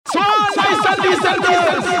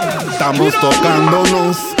Estamos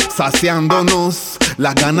tocándonos, saciándonos,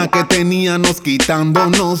 las ganas que teníamos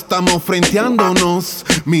quitándonos. Estamos frenteándonos,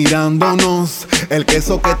 mirándonos, el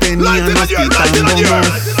queso que teníamos quitándonos.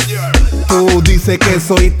 Tú dices que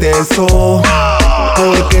soy teso,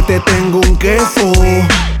 porque te tengo un queso.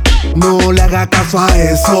 No le hagas caso a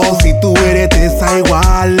eso, si tú eres tesa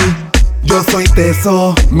igual. Yo soy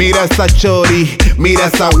teso. Mira esa chori, mira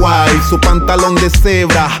esa guay. Su pantalón de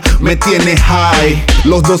cebra me tiene high.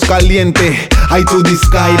 Los dos calientes, ay tu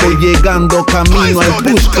disguy. Voy llegando camino al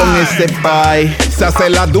push con ese pie. Se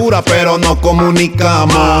hace la dura pero no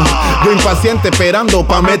comunicamos. Yo impaciente esperando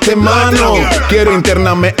pa' meter mano. Quiero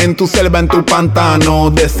internarme en tu selva, en tu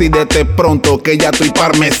pantano. Decídete pronto que ya estoy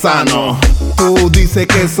parmesano. Tú dices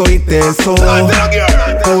que soy teso,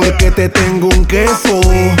 porque te tengo un queso.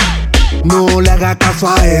 No le hagas caso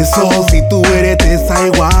a eso, si tú eres tesa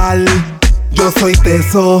igual. Yo soy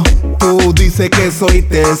teso. Tú dices que soy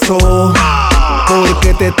teso,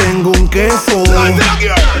 porque te tengo un queso.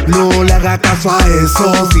 No le hagas caso a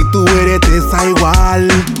eso, si tú eres tesa igual.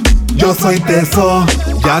 Yo soy teso.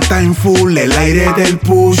 Ya está en full el aire del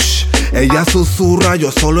push. Ella susurra,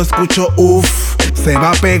 yo solo escucho uff. Se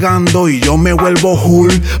va pegando y yo me vuelvo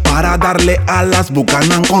Hulk. Para darle alas,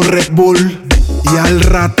 Buchanan con Red Bull. Y al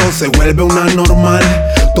rato se vuelve una normal.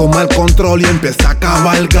 Toma el control y empieza a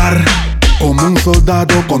cabalgar. Como un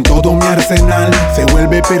soldado con todo mi arsenal. Se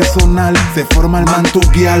vuelve personal, se forma el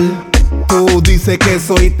mantuguial. Tú dices que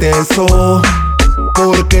soy teso,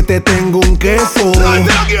 porque te tengo un queso.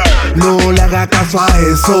 No le hagas caso a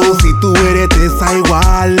eso, si tú eres tesa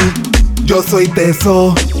igual. Yo soy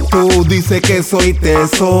teso. Tú dices que soy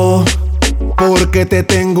teso, porque te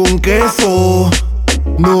tengo un queso.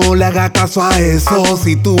 No le hagas caso a eso,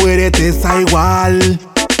 si tú eres tesa igual.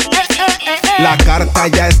 Las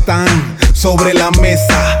cartas ya están sobre la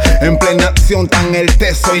mesa. En plena acción están el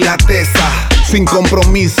teso y la tesa. Sin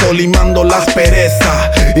compromiso, limando las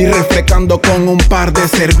perezas y refrescando con un par de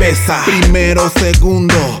cervezas. Primero,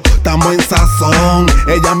 segundo, estamos en sazón.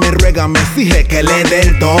 Ella me ruega, me exige que le dé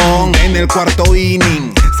el don. En el cuarto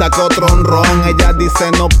inning saco otro honrón. Ella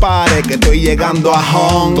dice no pare, que estoy llegando a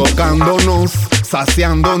home. Tocándonos,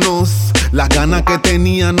 saciándonos, las ganas que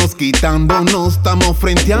teníamos quitándonos. Estamos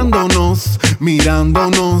frenteándonos,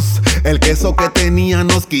 mirándonos, el queso que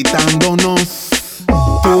teníamos quitándonos.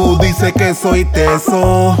 Tú dices que soy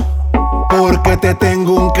teso, porque te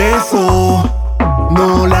tengo un queso.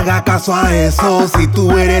 No le hagas caso a eso, si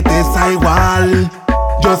tú eres tesa igual.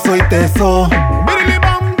 Yo soy teso. Ey,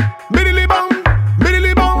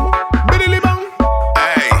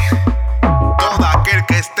 todo aquel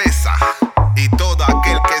que es tesa y todo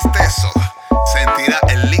aquel que es teso sentirá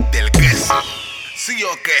el lick del queso. ¿Sí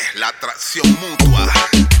o qué? La atracción mutua.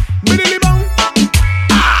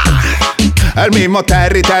 El mismo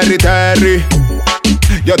Terry.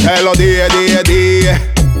 Yo te lo dije.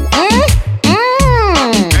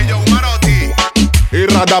 Ellos Marotti.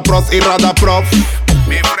 Irrada prof.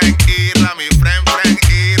 Mi friend Irra, mi friend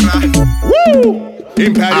Irra.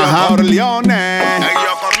 Imperio Corleone.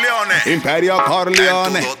 Ellos Corleone. Imperio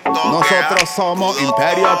Corleone. En tu toque, Nosotros somos tu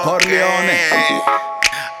Imperio toque. Corleone.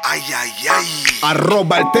 Ay.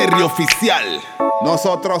 @el Terry oficial.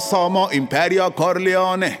 Nosotros somos Imperio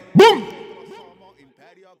Corleone. ¡Boom!